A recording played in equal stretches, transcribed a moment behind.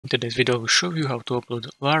Today's video will show you how to upload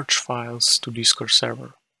large files to Discord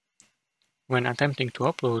server. When attempting to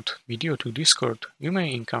upload video to Discord, you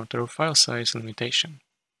may encounter a file size limitation.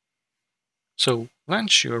 So,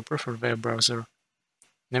 launch your preferred web browser,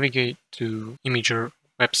 navigate to Imgur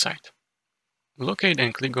website. Locate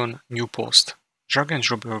and click on New Post. Drag and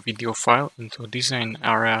drop your video file into a design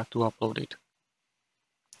area to upload it.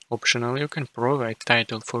 Optionally, you can provide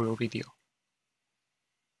title for your video.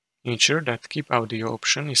 Ensure that Keep Audio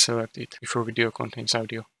option is selected if your video contains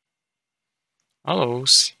audio.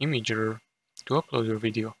 Allows Imgur to upload your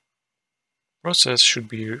video. Process should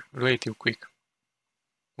be relatively quick.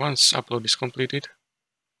 Once upload is completed,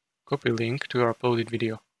 copy link to your uploaded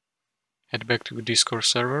video. Head back to Discord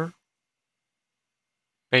server.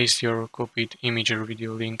 Paste your copied Imgur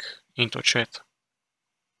video link into chat.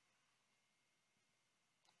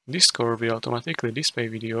 Discord will automatically display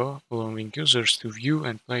video, allowing users to view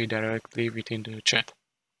and play directly within the chat.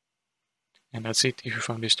 And that's it. If you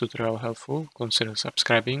found this tutorial helpful, consider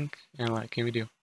subscribing and liking video.